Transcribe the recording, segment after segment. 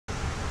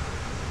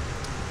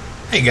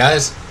Hey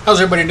guys, how's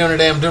everybody doing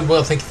today? I'm doing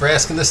well, thank you for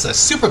asking. This is a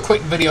super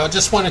quick video. I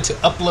just wanted to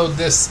upload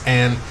this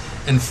and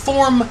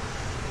inform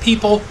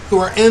people who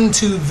are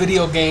into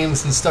video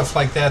games and stuff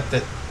like that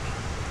that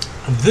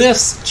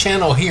this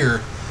channel here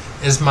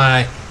is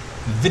my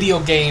video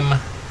game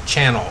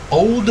channel,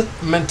 Old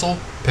Mental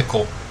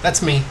Pickle.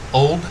 That's me,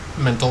 Old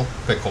Mental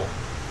Pickle.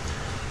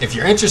 If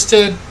you're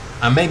interested,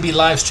 I may be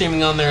live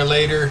streaming on there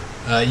later.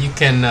 You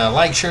can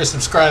like, share,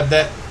 subscribe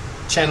that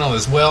channel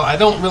as well. I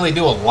don't really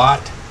do a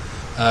lot.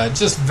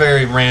 Just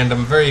very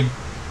random, very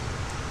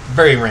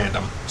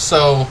random.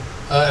 So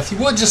if you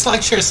would just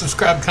like, share,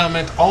 subscribe,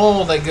 comment,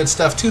 all that good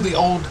stuff to the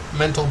Old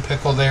Mental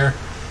Pickle there.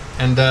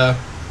 And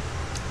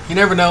you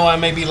never know, I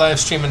may be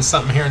live streaming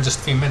something here in just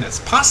a few minutes.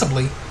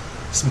 Possibly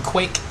some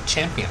Quake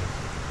Champions.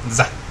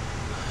 A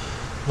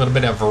little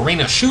bit of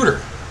arena shooter.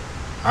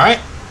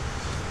 Alright?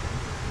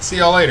 See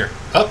y'all later.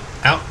 Up,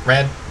 out,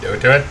 rad, do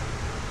it to it.